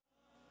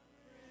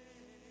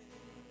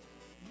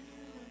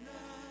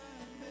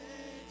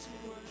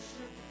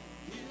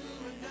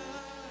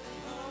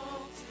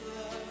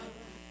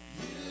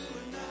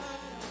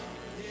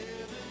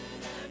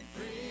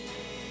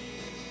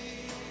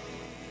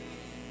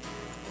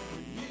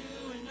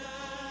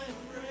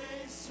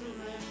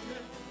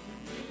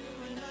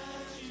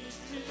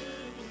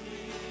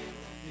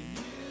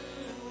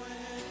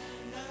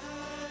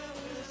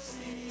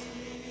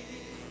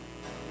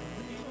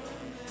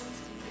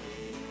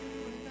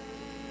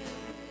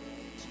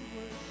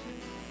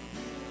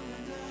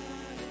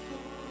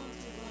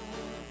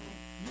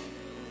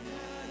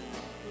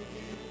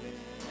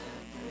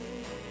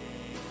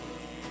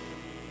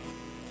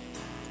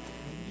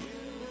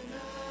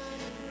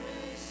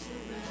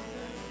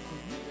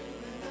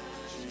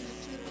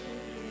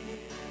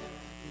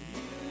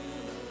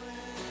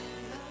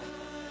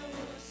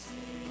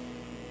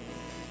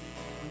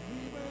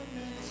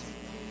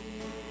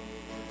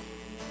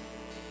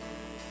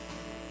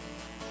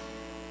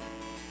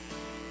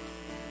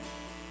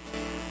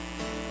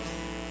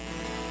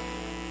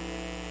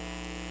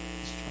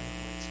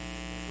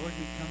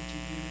Lord, we come to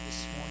you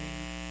this morning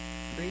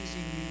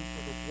praising you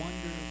for the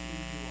wonder of who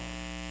you are,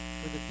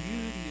 for the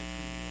beauty of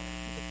who you are,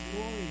 for the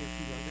glory of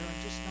who you are. There are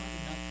just not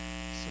enough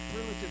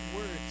superlative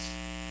words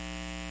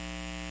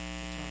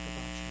to talk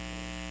about you,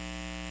 Lord.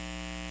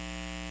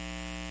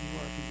 You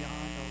are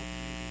beyond all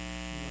beauty.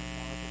 You are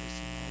marvelous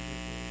in all your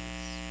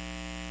ways.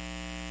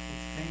 We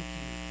thank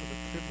you for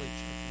the privilege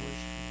of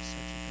worshiping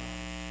such a God.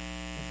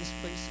 In this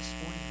place this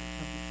morning, we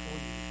come before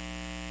you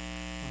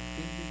on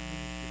bended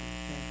knee, giving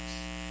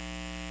thanks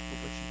for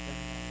what you've done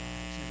in our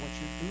lives and what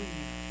you're doing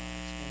in our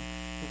lives and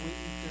the way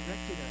you've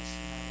directed us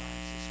in our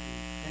lives this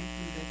week. Thank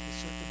you that the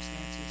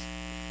circumstances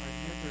are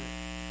never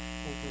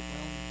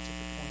overwhelming to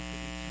the point that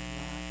we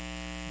cannot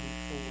move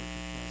forward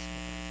because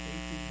of our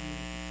faith in you,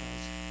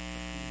 because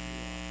of who you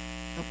are.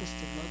 Help us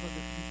to love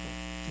other people,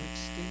 to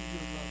extend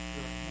your love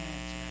through our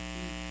hands and our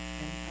feet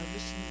and our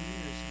listening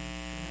ears and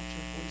perhaps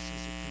our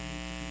voices if we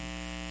need to be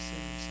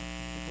saying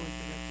something. But Lord,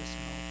 direct us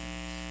in all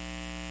things.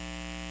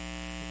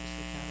 Give us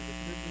the count of the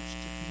privilege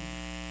to be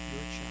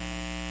your child,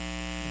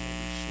 and may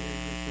we share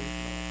your great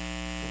love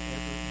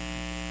forever and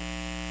ever.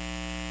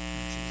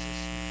 In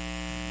Jesus' name.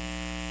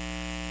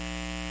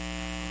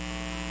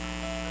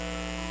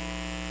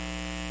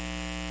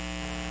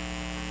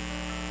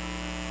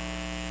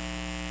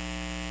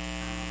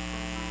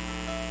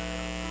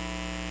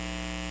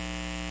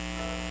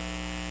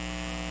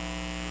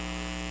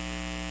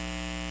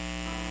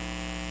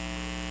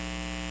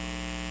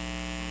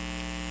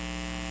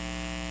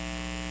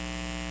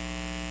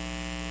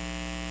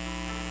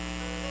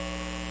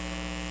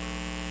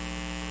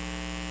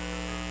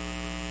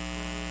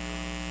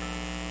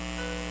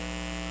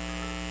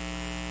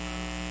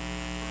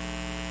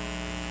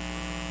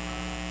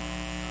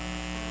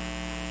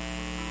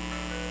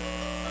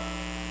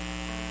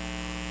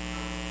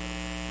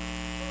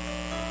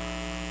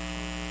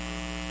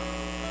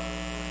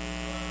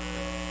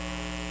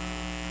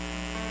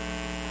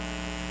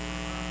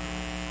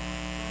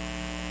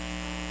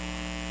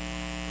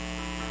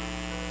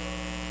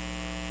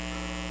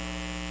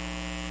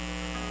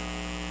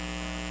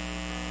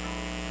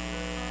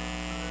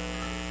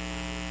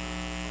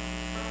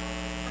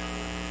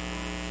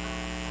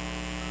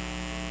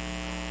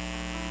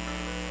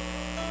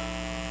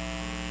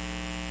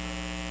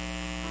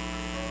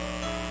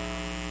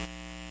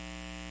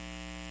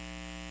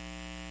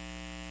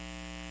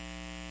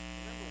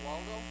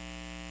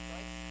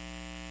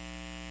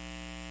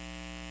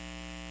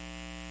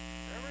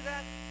 Remember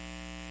that?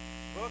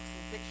 Books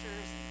and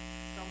pictures, and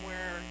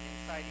somewhere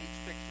inside each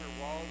picture,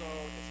 Waldo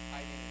is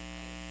hiding in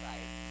plain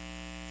sight.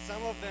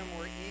 Some of them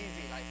were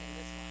easy, like in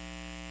this one.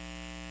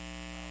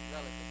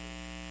 Relatively.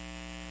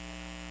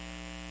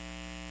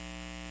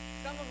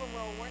 Some of them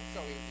weren't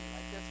so easy,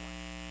 like this one.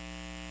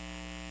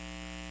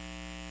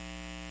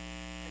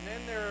 And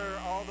then there are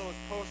all those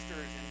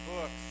posters and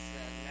books,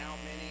 and now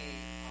many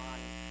on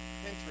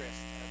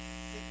Pinterest of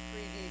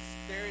 3D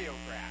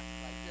stereographs,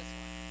 like this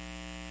one.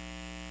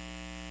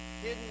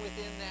 Hidden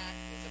within that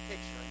is a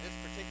picture, and this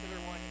particular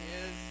one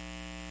is...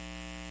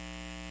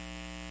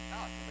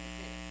 Oh, somebody's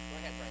seen it. Go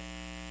ahead, Bryce.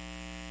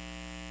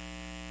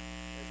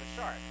 There's a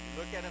shark.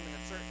 You look at him in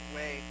a certain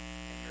way,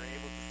 and you're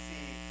able to see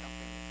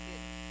something that's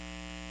hidden.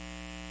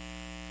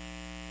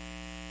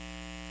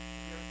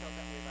 Have you ever felt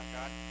that way about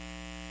God?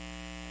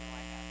 I know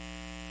I have.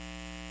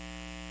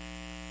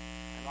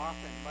 I'm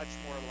often much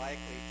more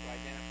likely to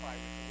identify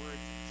with the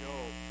words of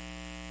Job,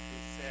 who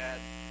said,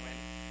 when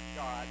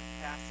God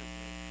passes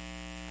me,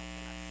 I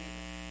cannot see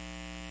him.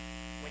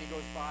 When he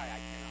goes by, I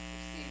cannot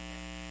perceive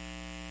him.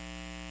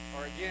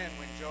 Or again,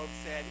 when Job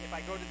said, if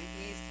I go to the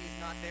east, he's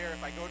not there.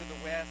 If I go to the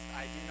west,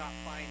 I do not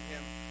find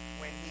him.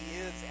 When he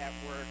is at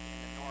work in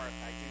the north,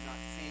 I do not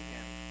see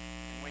him.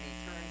 And when he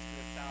turns to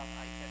the south,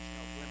 I catch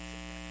no glimpse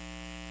of him.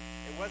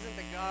 It wasn't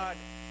that God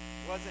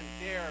wasn't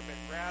there, but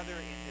rather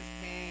in his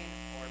pain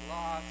or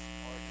loss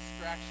or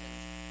distractions,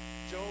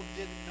 Job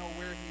didn't know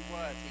where he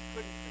was. He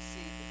couldn't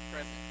perceive his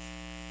presence.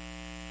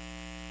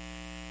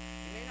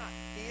 You may not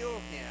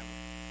feel him,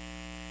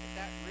 but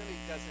that really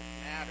doesn't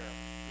matter,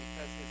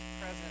 because his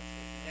presence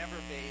is never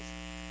based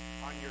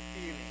on your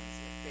feelings.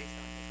 It's based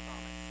on his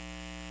promise.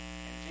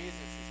 And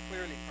Jesus has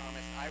clearly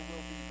promised, I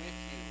will be with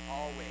you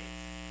always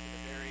to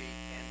the very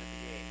end of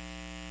the age.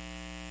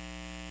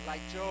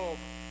 Like Job,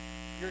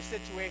 your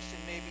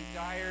situation may be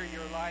dire,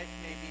 your life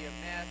may be a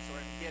mess or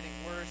getting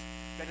worse,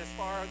 but as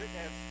far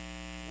as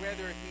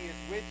whether he is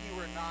with you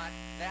or not,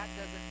 that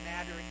doesn't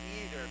matter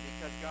either,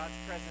 because God's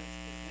presence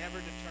is never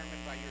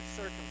determined by your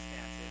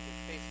circumstances.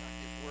 It's based on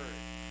his word.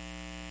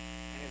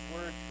 And his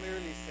word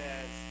clearly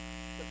says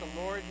that the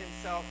Lord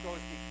himself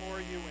goes before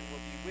you and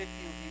will be with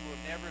you. He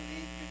will never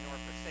leave you nor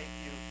forsake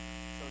you.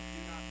 So do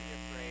not be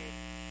afraid.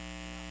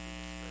 Do not be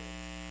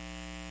discouraged.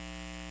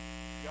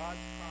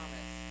 God's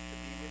promise to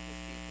be with his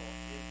people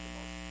is the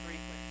most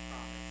frequent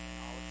promise in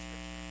all of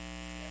Scripture.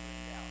 It's never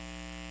in doubt.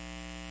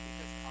 We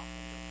just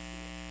often don't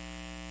see it.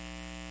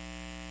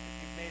 If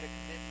you've made a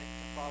commitment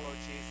to follow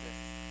Jesus,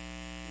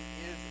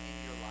 he is in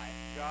your life.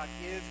 God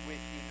is with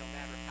you no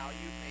matter how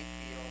you may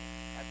feel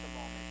at the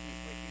moment.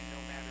 He's with you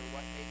no matter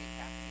what may be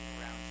happening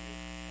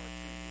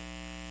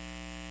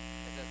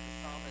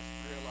psalmist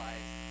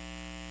realized,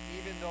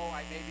 even though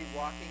I may be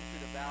walking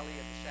through the valley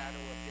of the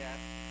shadow of death,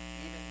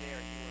 even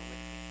there you are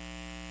with me.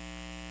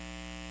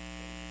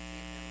 May you see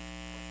him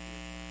or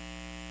feel him.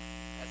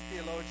 As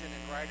theologian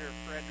and writer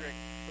Frederick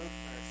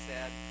Buechner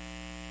said,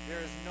 there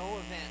is no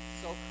event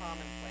so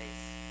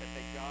commonplace but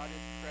that God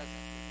is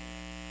present within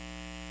it,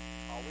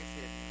 always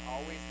hidden,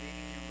 always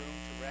leaving you room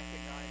to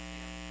recognize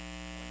him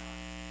or not.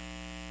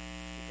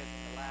 Because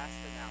in the last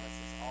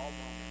analysis, all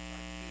moments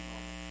are key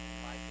moments in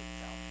life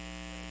itself is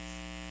grace.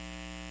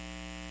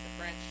 The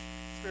French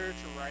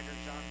spiritual writer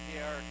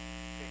Jean-Pierre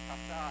de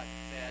Caussade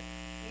said,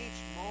 each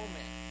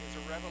moment is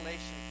a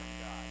revelation from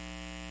God.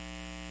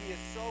 He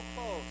is so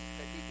close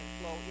that he can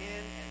flow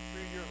in and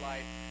through your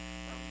life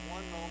from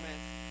one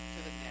moment to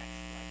the next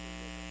like a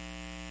river.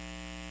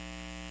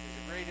 There's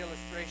a great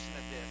illustration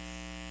of this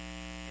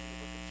in the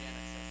book of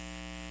Genesis.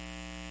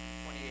 The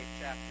 28th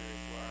chapter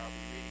is where I'll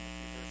be reading a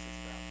few verses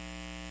from.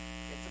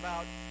 It's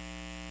about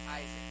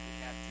Isaac, who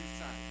had two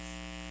sons.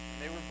 When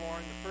they were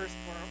born, the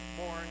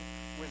firstborn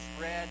was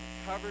red,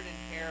 covered in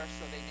hair,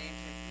 so they named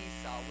him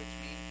Esau, which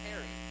means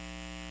hairy.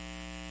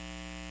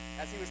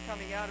 As he was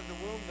coming out of the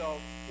womb, though,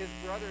 his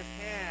brother's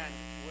hand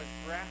was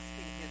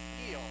grasping his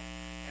heel,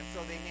 and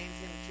so they named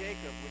him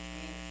Jacob, which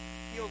means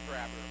heel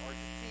grabber or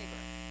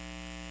deceiver.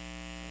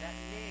 And that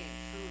name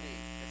truly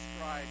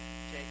described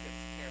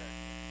Jacob's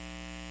character.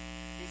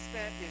 He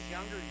spent his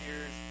younger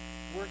years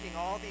working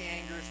all the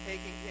angles,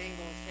 taking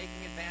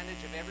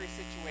advantage of every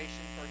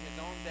situation for his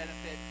own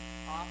benefit,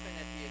 often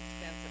at the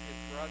expense of his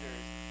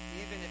brothers,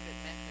 even if it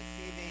meant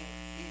deceiving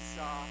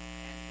Esau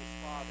and his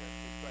father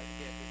to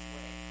get his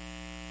way.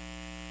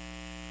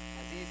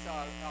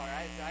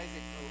 As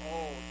Isaac grew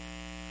old,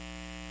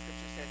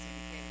 Scripture says he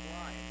became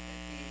blind, and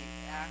he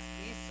asked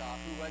Esau,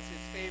 who was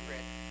his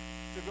favorite,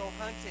 to go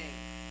hunting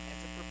and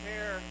to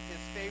prepare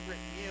his favorite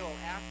meal.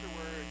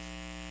 Afterwards,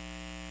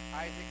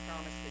 Isaac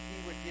promised that he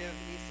would give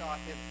Esau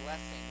his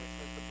blessing, which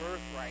was the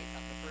birthright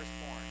of the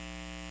firstborn.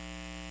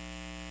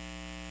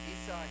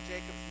 Esau and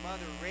Jacob's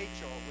mother,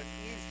 Rachel, was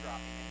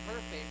eavesdropping, and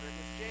her favorite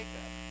was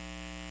Jacob.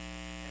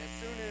 And as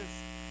soon as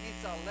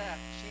Esau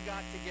left, she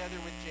got together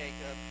with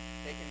Jacob.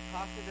 They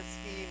concocted a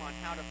scheme on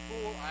how to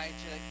fool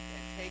Isaac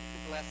and take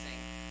the blessing.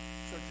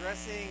 So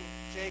dressing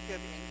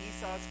Jacob in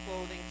Esau's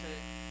clothing to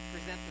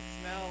present the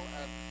smell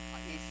of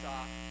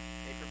Esau,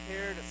 they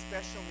prepared a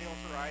special meal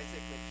for Isaac,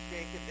 which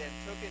Jacob then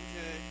took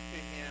into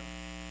him.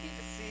 He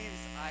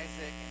deceives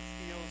Isaac and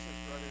steals his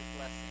brother's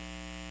blessing.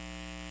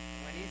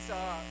 When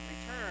Esau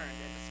returned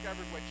and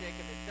discovered what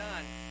Jacob had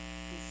done,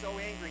 he's so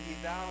angry he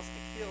vows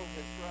to kill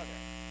his brother.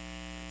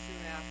 And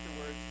soon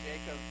afterwards,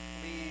 Jacob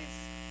flees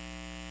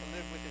to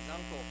live with his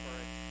uncle for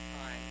a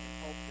time in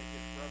hope that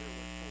his brother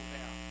would cool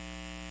down.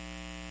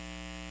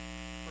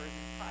 For his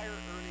entire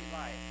early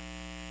life,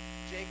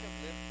 Jacob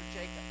lived for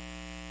Jacob.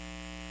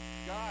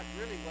 God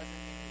really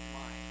wasn't in his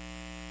mind,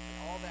 and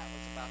all that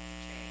was about to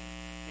change.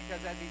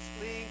 Because as he's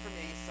fleeing from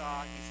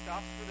Esau, he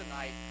stops for the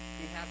night.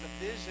 He has a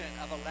vision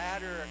of a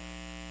ladder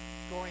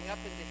going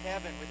up into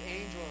heaven with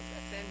angels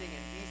ascending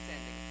and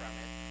descending from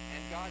it.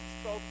 And God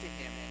spoke to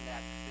him in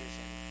that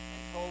vision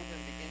and told him,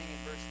 beginning in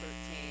verse 13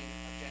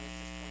 of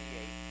Genesis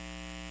 28,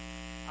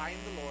 I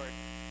am the Lord,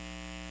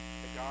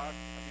 the God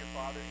of your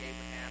father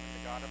Abraham and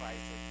the God of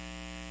Isaac.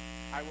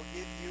 I will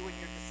give you and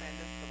your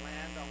descendants the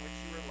land on which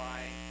you are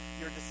lying.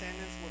 Your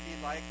descendants will be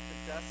like the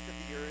dust of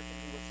the earth, and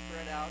you will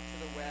spread out to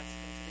the west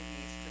and to the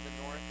east, to the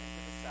north and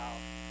to the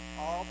south.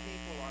 All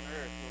people on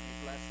earth will be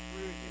blessed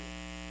through you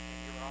and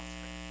your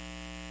offspring.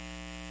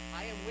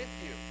 I am with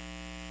you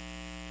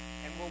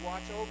and will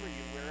watch over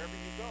you wherever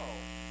you go,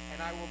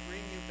 and I will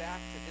bring you back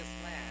to this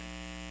land.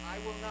 I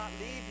will not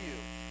leave you,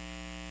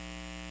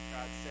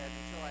 God said,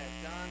 until I have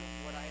done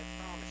what I have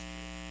promised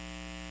you.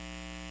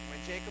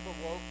 When Jacob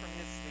awoke from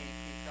his sleep,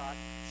 he thought,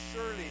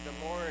 surely the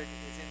Lord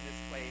is in this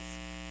place,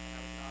 and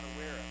I was not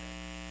aware of it.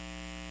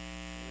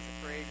 He was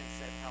afraid and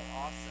said, how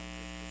awesome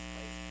is this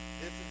place.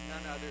 This is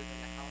none other than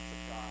the house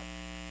of God.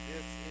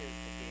 This is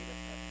the gate of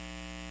heaven.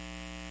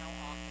 How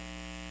often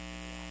do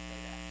we all say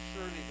that?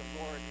 Surely the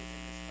Lord is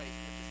in this place.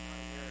 We're just not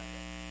aware of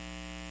it.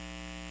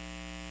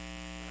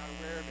 We're not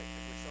aware of it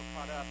because we're so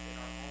caught up in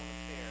our own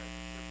affairs.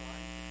 We're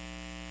blind.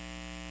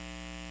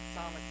 The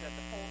psalmist said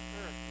the whole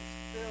earth is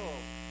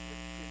filled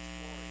with his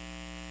glory.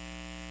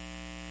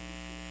 Who do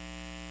you see?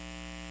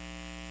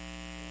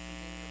 He's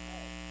in your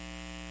home.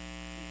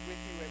 He's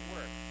with you at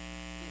work.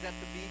 He's at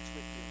the beach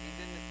with you. He's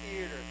in the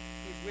theater.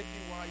 He's with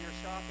you while you're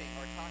shopping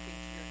or talking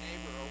to your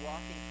neighbor or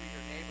walking through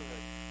your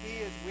neighborhood.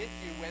 He is with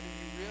you whether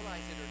you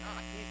realize it or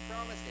not. He's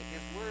promised it.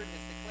 His word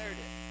has declared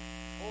it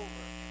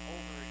over and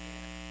over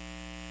again.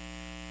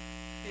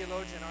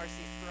 Theologian R.C.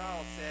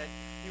 Sproul said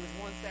he was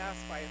once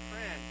asked by a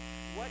friend,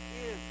 what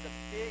is the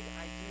big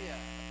idea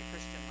of the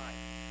Christian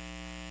life?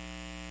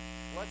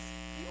 What's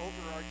the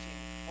overarching,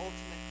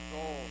 ultimate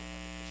goal of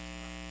the Christian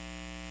life?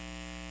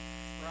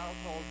 Sproul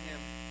told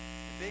him,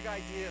 the big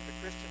idea of the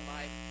Christian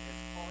life is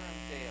Coram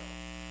Deo.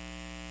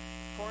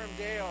 Coram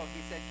Deo,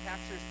 he said,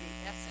 captures the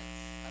essence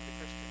of the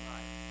Christian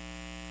life.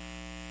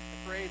 The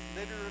phrase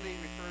literally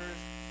refers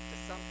to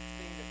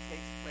something that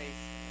takes place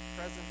in the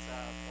presence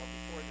of or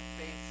before the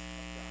face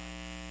of God.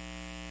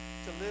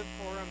 To live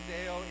Coram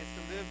Deo is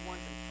to live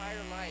one's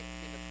entire life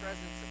in the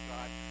presence of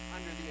God,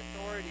 under the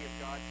authority of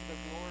God, to the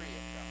glory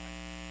of God.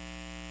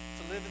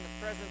 To live in the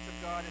presence of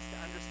God is to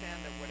understand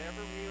that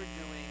whatever we are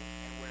doing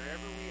and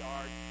wherever we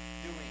are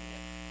doing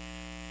it,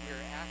 we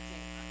are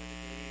acting under the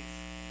gaze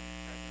and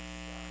the presence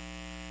of God.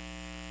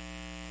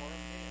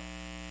 Coram Deo,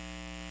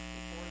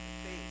 before the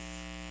face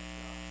of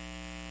God.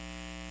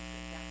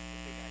 That's the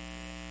big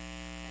idea.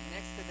 And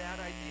next to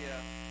that idea,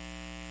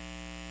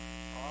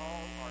 all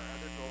our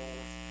other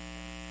goals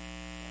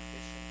and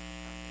ambitions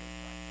become really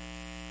trifling.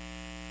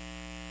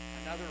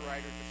 Another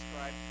writer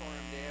described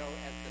Coram Deo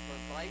as the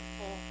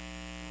delightful,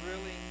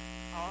 thrilling,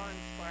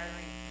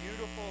 awe-inspiring,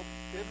 beautiful,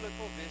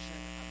 biblical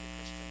vision of the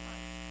Christian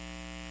life.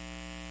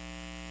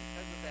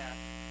 Because of that,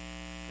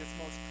 this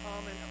most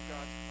common of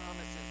God's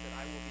promises that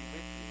I will be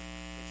with you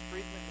is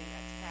frequently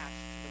attached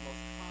to the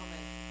most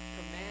common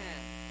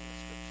command in the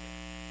Scripture,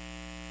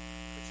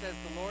 which says,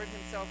 the Lord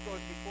himself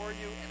goes before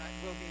you and I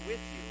will be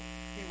with you.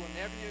 He will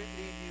never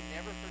leave you,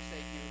 never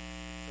forsake you,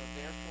 so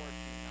therefore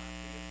do not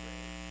be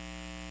afraid.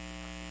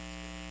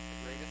 The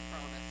greatest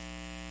promise,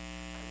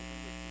 I will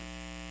be with you.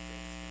 The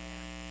greatest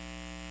command,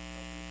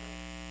 don't be afraid.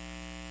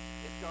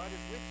 If God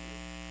is with you,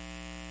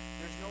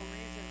 there's no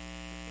reason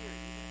to fear,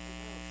 even if the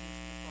world seems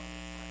to be falling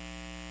apart.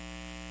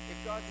 If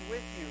God's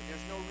with you,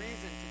 there's no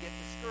reason to get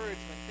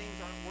discouraged when things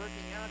aren't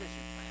working out as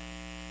you plan.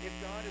 If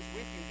God is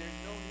with you, there's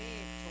no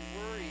need to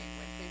worry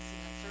when facing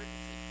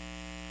uncertainty.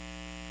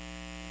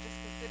 Just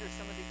consider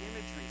some of the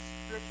imagery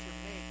Scripture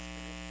makes to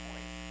this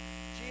point.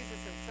 Jesus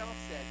himself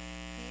said,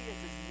 he is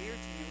as near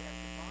to you as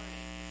the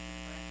vine is to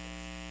the branches.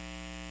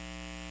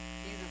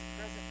 He's as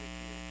present with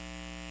you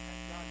as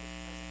God is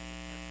present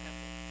in the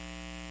temple.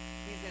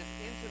 He's as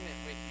intimate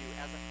with you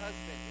as a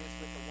husband is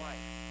with a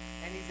wife.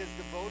 And he's as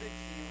devoted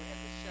to you as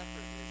a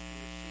shepherd is to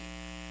his sheep.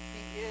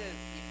 He is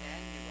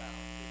Emmanuel,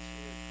 which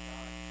is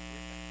God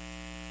with us.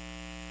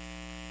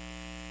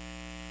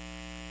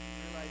 You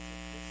realize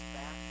that this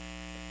fact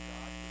that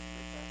God is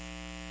with us,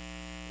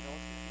 it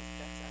ultimately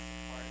sets us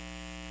apart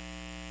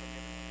from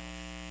everyone else.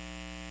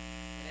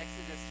 In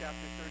Exodus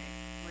chapter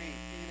 33,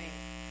 feeling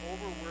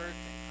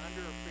overworked and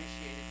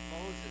underappreciated,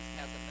 Moses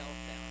has a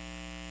meltdown.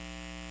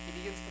 He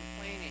begins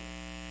complaining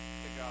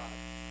to God.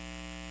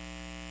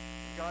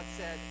 God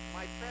said,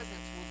 my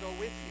presence will go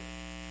with you,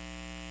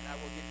 and I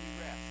will give you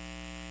rest.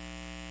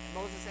 And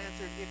Moses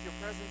answered, if your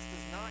presence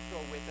does not go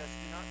with us,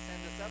 do not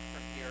send us up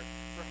from here,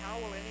 for how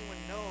will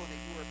anyone know that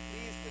you are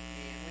pleased with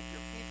me and with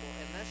your people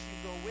unless you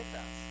go with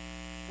us?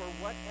 For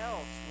what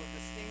else will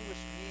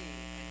distinguish me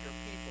and your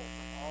people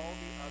from all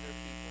the other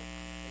peoples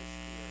on the face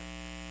of the earth?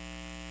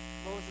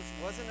 Moses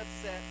wasn't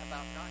upset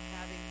about not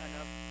having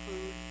enough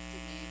food to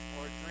eat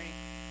or drink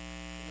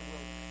in the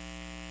wilderness.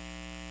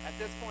 At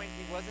this point,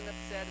 he wasn't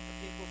upset at the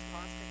people's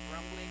constant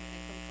grumbling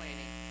and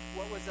complaining.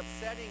 What was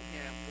upsetting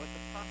him was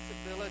the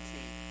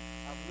possibility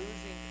of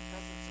losing the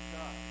presence of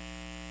God,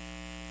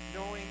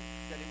 knowing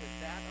that it was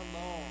that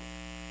alone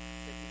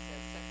that he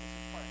says sets us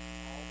apart from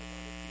all the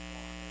other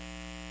people on earth.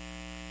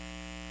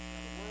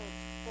 Now, the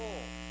world's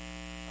full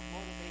of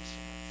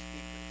motivational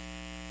speakers,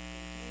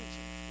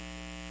 engaging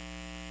speakers.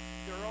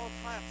 There are all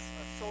types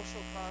of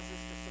social causes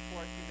to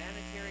support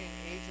humanitarian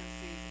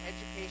agencies,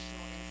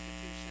 educational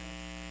institutions.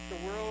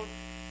 The world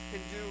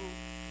can do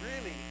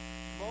really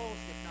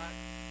most, if not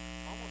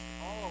almost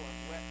all of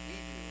what we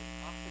do,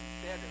 often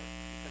better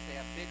because they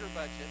have bigger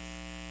budgets,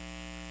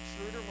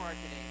 shrewder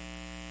marketing,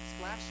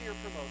 splashier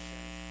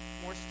promotions,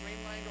 more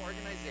streamlined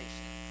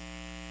organizations.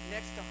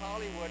 Next to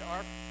Hollywood,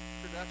 our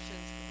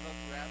productions can look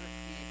rather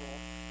feeble,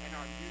 and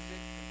our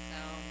music can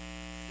sound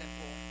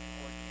simple and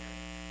ordinary.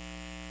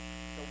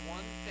 The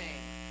one thing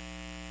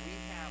we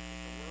have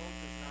that the world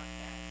does not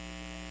have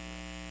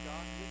is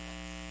God with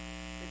us.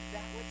 Is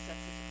that what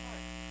sets us apart?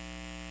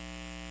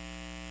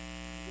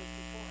 He goes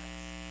before us.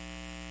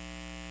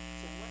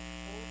 So what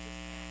holds us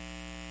back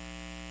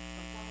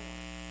from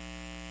following?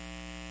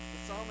 The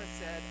psalmist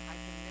said, I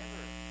can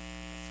never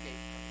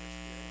escape from your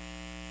spirit.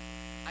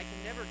 I can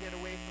never get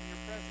away from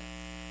your presence.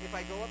 If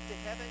I go up to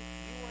heaven,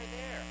 you are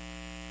there.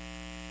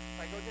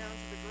 If I go down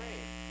to the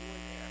grave, you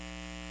are there.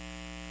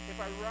 If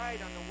I ride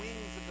on the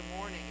wings of the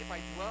morning, if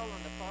I dwell on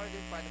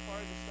by the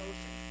farthest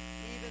oceans,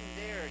 even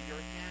there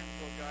your hand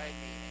will guide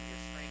me.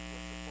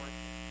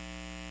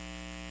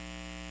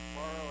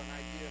 Borrow an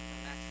idea from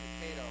Max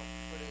Lucado,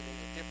 put it in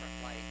a different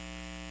light.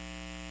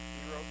 He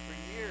wrote, for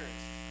years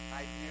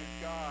I viewed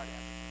God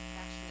as a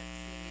compassionate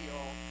CEO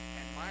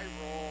and my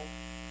role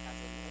as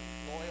a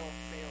loyal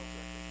sales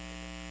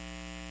representative.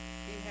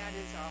 He had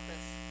his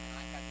office and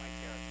I had my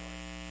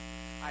territory.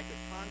 I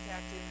could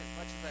contact him as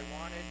much as I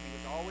wanted. He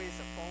was always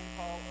a phone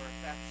call or a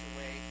fax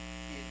away.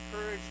 He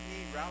encouraged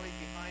me, rallied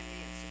behind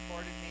me, and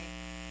supported me,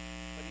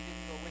 but he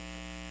didn't go with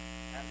me.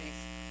 At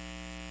least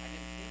I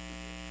didn't think he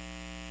did.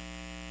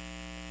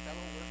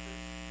 Fellow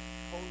workers,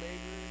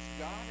 co-laborers,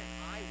 God and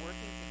I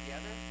working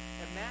together.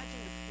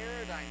 Imagine the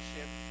paradigm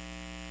shift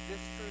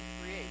this truth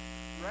creates.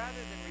 Rather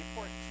than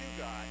report to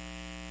God,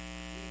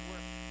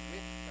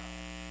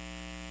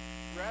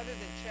 rather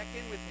than check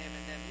in with him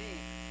and then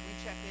leave, we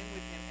check in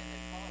with him and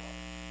then follow.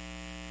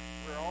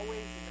 We're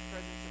always in the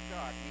presence of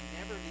God. We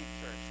never leave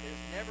church.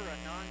 There's never a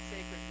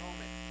non-sacred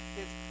moment.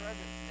 His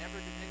presence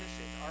never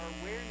diminishes. Our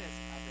awareness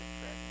of his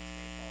presence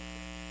may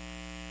alter,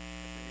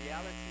 but the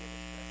reality of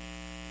his presence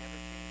never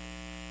changes.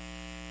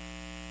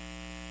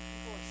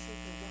 People are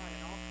seeking God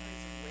in all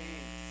kinds of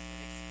ways and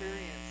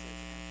experiences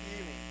and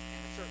feelings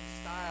and a certain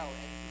style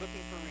and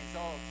looking for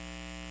results.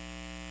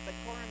 But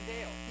Coram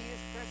Deo, he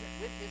is present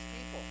with his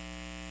people.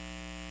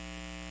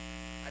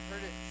 I've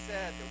heard it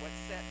said that what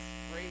sets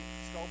great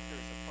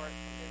sculptors apart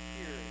from their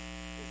peers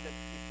is that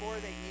before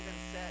they even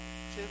set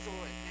chisel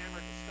and hammer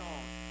to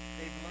stone,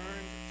 they've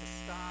learned to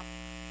stop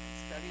and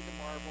study the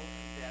marble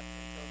in depth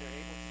until they're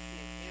able to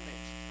see an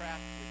image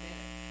trapped within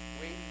it,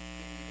 waiting to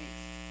be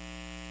released.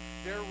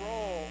 Their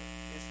role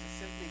is to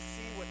simply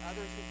see what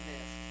others have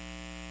missed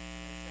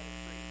and set it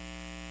free.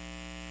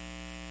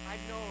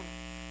 I've known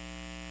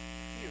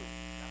few,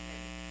 not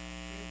many,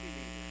 few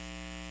believers.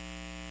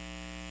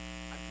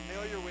 I'm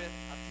familiar with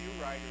a few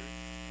writers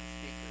and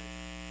speakers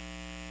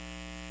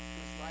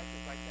whose life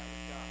is like that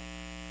with God.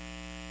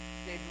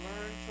 They've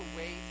learned to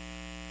wait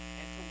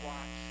and to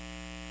watch.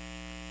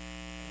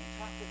 And you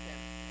talk with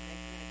them, and they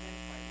can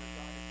identify where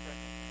God is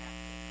present and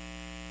active.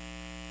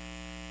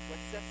 What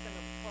sets them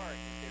apart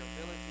is their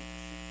ability to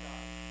seek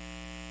God.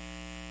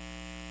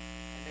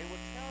 And they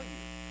will tell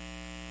you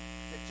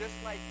that just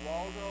like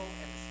Waldo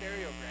and the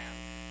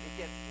stereograms, it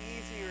gets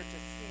easier to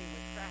see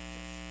with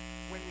practice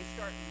when we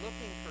start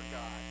looking for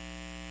God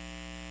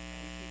and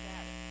we keep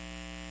at it.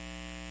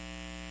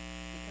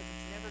 Because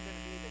it's never going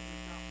to be that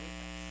he's not with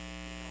us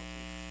if we know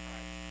Jesus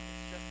Christ.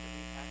 It's just that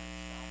we haven't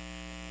stopped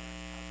and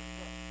learned how to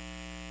look,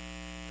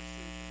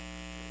 perceive,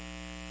 and do.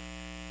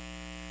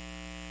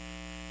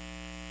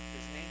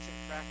 There's an ancient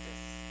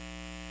practice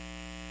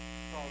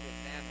called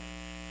examine,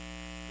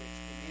 which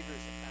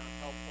believers have found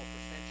helpful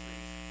for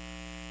centuries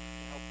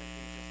to help them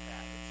do just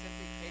that. It's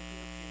simply taking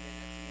a few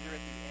minutes, either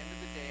at the end of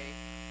the day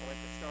or at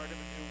the start of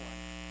a new one,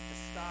 to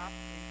stop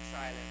in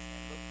silence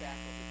and look back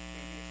over the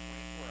previous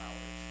 24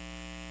 hours,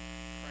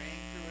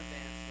 praying through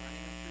events, running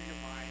them through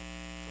your mind,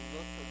 to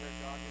look for where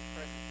God was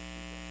present with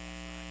you during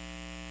that time.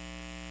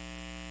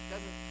 It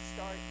doesn't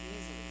start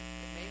easily.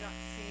 It may not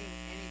seem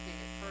anything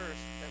at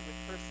first, but with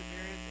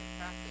perseverance and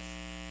practice,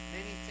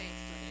 many saints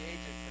through the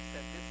ages have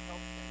said this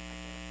helps them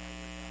identify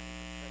where God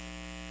is present.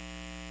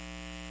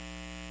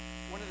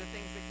 One of the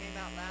things that came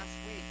out last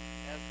week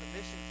as the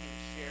mission team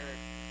shared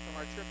from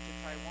our trip to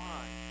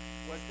Taiwan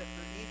was that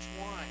for each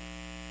one,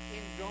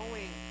 in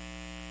going,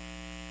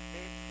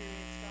 they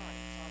experienced God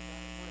and saw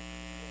God at work in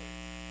new ways.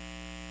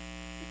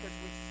 Because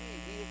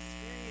we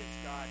experience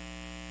God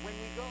when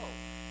we go.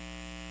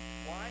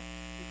 Why?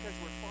 Because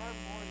we're far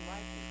more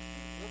likely to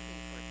be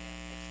looking for him,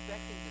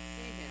 expecting to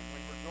see him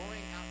when we're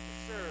going out to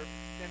serve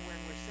than when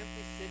we're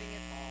simply sitting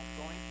at home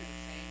going through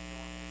the same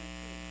normal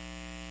routine.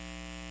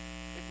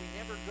 If we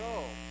never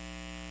go,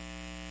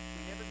 if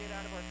we never get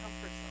out of our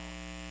comfort zone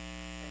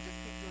and just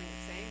keep doing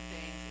the same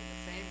things in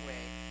the same way,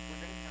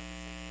 we're going to have the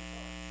same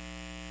results.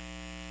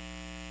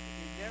 If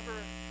you never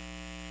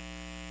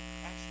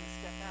actually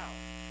step out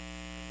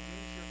and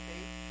use your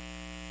faith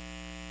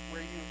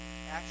where you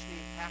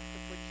actually have to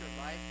put your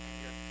life and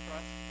your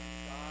trust in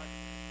God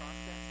in the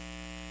process,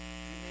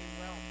 you may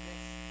well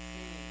miss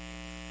seeing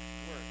his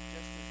work.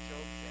 Just as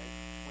Job says,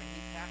 when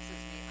he passes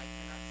me, I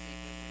cannot see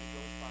him. When he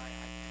goes by,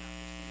 I cannot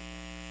perceive him.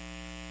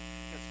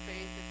 Because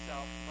faith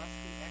itself must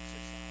be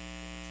exercised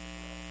if it's to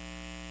grow.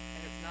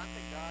 And it's not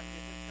that God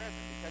isn't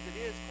present, because it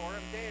is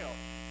Coram Deo,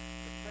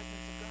 the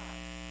presence of God.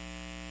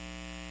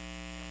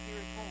 Now,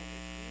 here at home,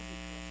 it's easy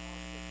for us all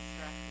to get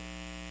distracted.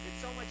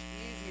 It's so much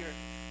easier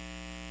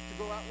to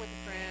go out with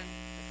a friend,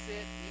 to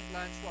sit, eat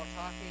lunch while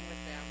talking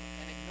with them,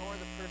 and ignore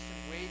the person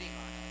waiting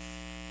on us.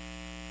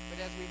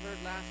 But as we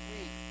heard last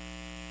week,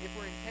 if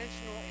we're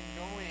intentional in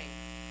going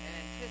and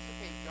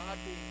anticipate God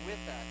being with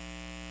us,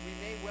 we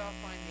may well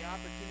find the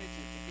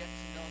opportunity to get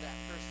to know that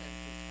person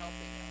who's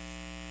helping us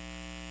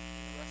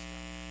in the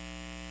restaurant.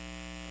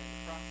 And in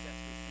the process,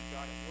 we see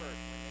God at work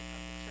when they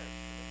come to church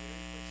for the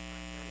very first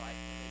time in their life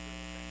when they bring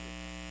a friend with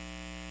them.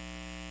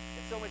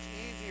 It's so much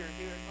easier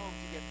here at home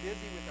to get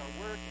busy with our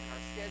work and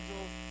our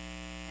schedules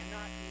and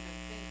not even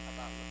think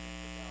about looking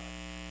for God.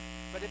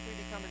 But if we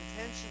become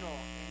intentional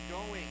in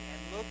going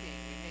and looking,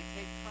 we may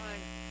take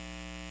time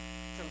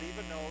to leave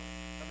a note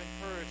of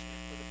encouragement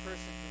for the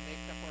person who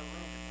makes up our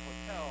room in the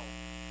hotel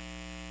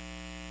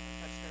and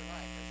touch their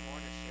life, as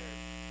Lorna shared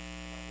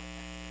about what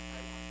happened in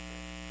Taiwan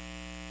trip.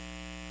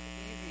 It's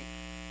easy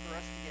for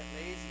us to get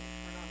lazy and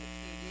turn on the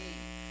TV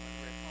when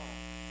we're at home.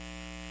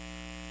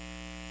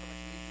 So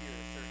much easier,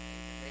 certainly,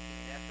 than making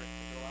an effort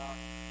to go out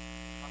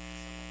and talk to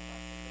someone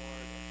about the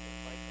Lord or to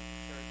invite them to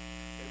church.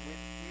 That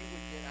if we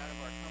would get out of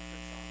our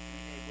comfort zone, we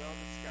may well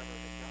discover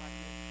that God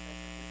is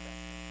present with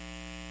us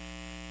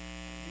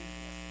and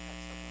using us to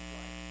touch someone's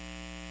life.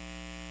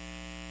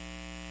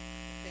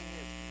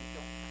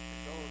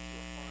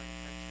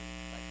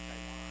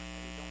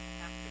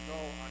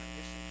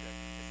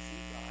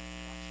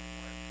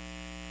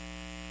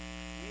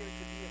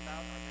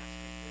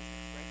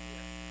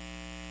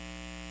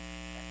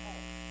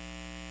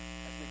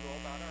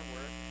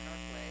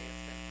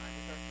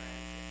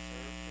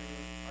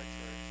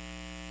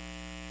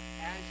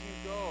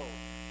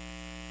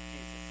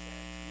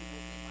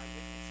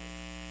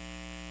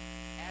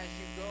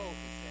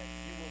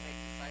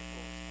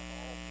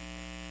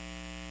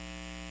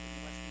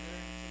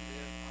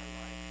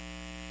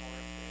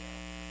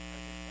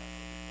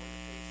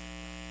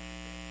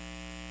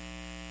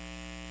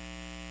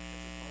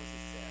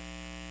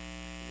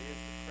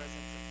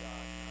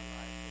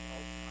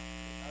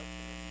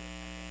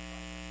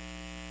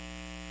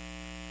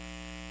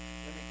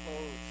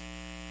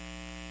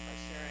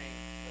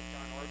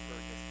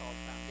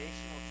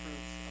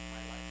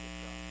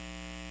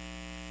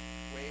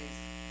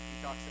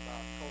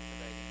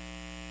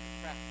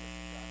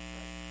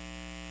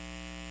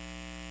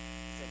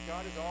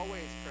 God is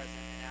always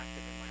present and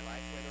active in my life,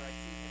 whether I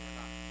see him or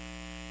not.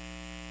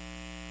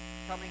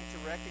 Coming to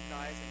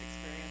recognize and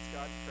experience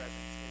God's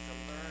presence is a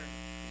learned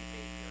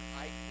behavior.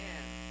 I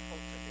can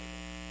cultivate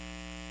it.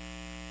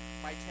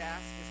 My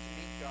task is to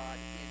meet God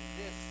in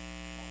this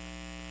moment.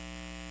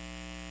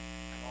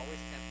 I'm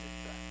always tempted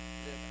to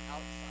live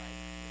outside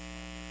this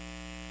moment.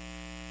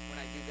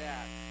 When I do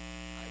that,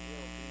 I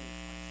will lose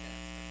my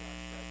sense of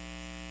God's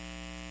presence.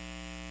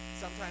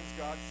 Sometimes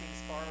God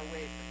seems far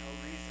away for no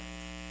reason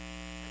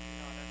I do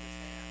not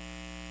understand.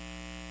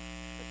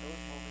 But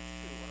those moments,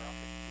 too, are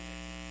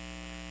opportunities to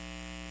learn.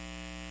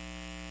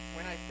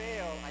 When I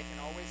fail, I can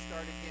always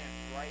start again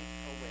right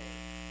away.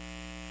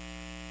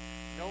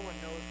 No one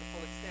knows the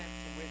full extent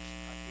to which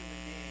a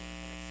human being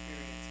can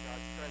experience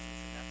God's presence,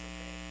 and that's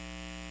okay.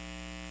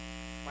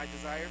 My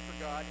desire for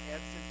God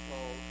ebbs and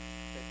flows,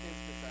 but his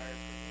desire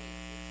for me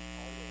is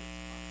always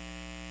constant.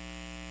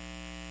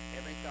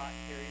 Every thought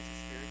carries a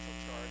spiritual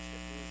charge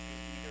that moves me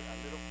either a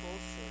little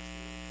closer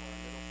to or a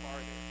little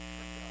farther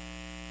from God.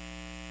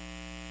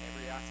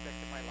 Every aspect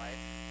of my life,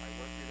 my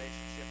work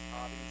relationships,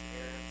 hobbies,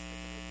 errands,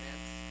 is an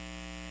immense,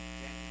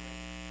 genuine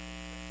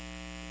interest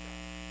to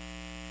God.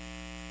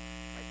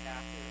 My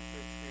path to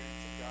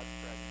experiencing God's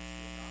presence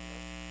will not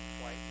look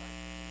quite like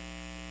the human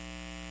sees.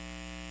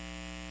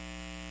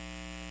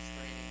 I'm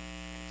straining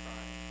and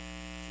trying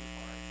too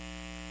hard.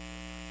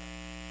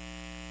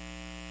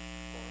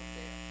 Coram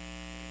Deo.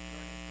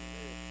 Learning to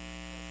live in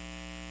your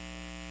presence.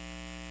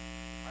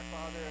 Our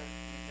Father,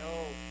 we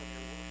know from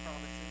your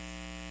promises,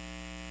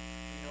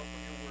 we know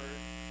from your word,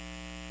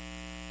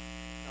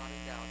 it's not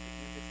in doubt that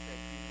you have said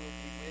you will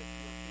be with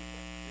your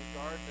people,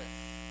 regardless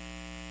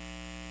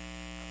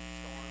of the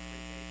storm we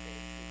may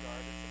face,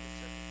 regardless of the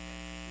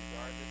circumstances,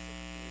 regardless of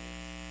the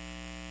feelings,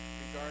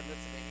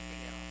 regardless of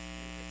anything else.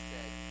 You have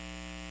said,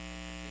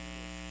 and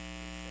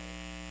continuously say,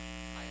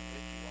 I am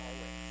with you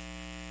always.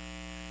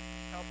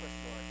 Help us,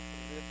 Lord, to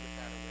live with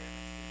that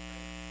awareness, we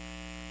pray.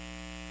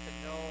 To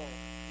know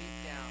deep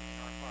down in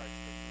our hearts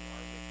that you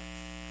are with us,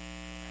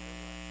 no matter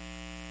what.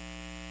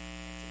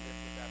 And to live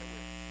with that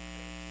awareness, we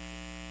pray in Jesus'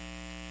 name.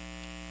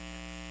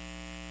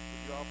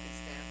 Would you all please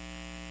stand?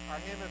 Our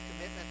hymn of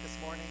commitment this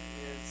morning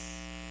is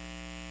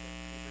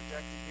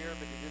projected here,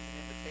 but it is an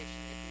invitation.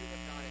 If you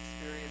have not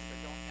experienced or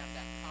don't have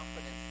that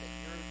confidence that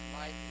your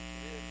life is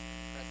lived in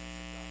the presence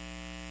of God,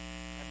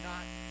 have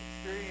not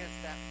experienced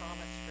that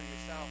promise for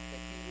yourself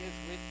that he is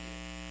with you,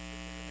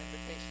 this is an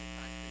invitation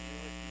time for you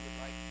if you would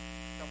like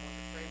someone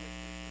to pray with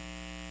you,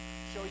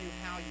 show you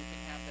how you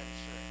can have that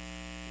assurance.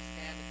 You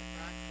stand at the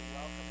front to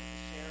welcome and to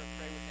share or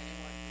pray with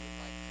anyone who would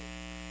like to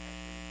as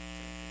we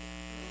sing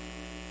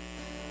together.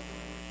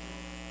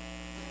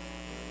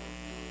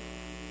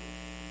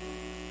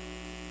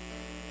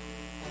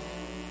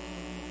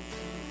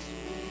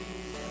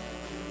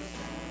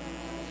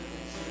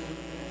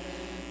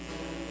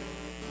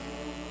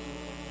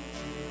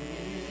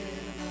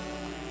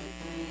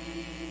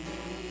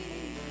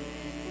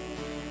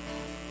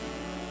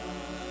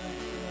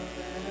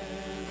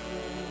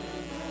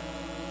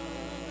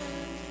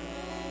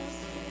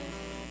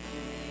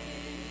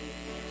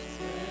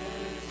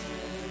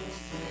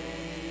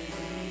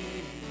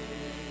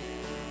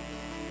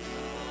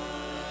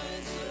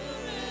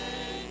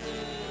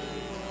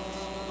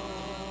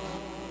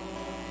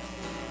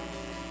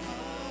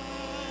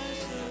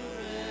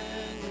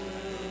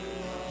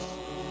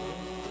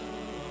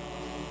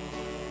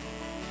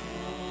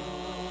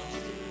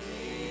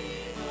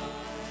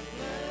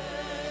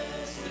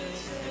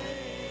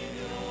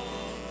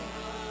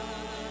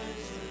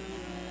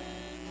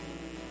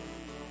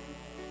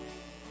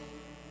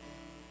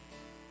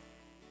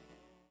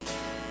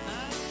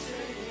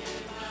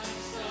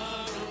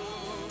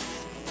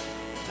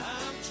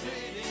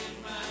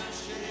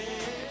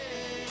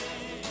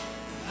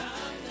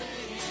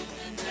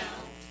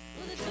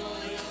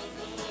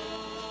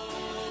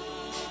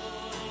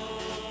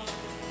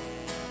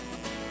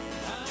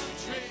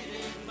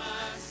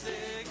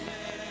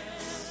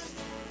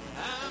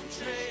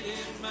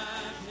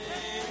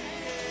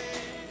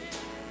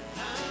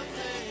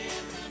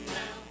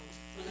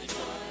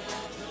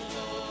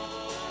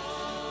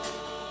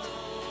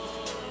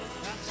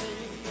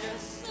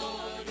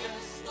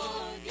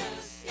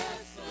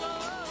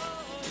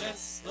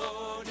 Yes,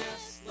 Lord,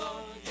 yes,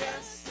 Lord.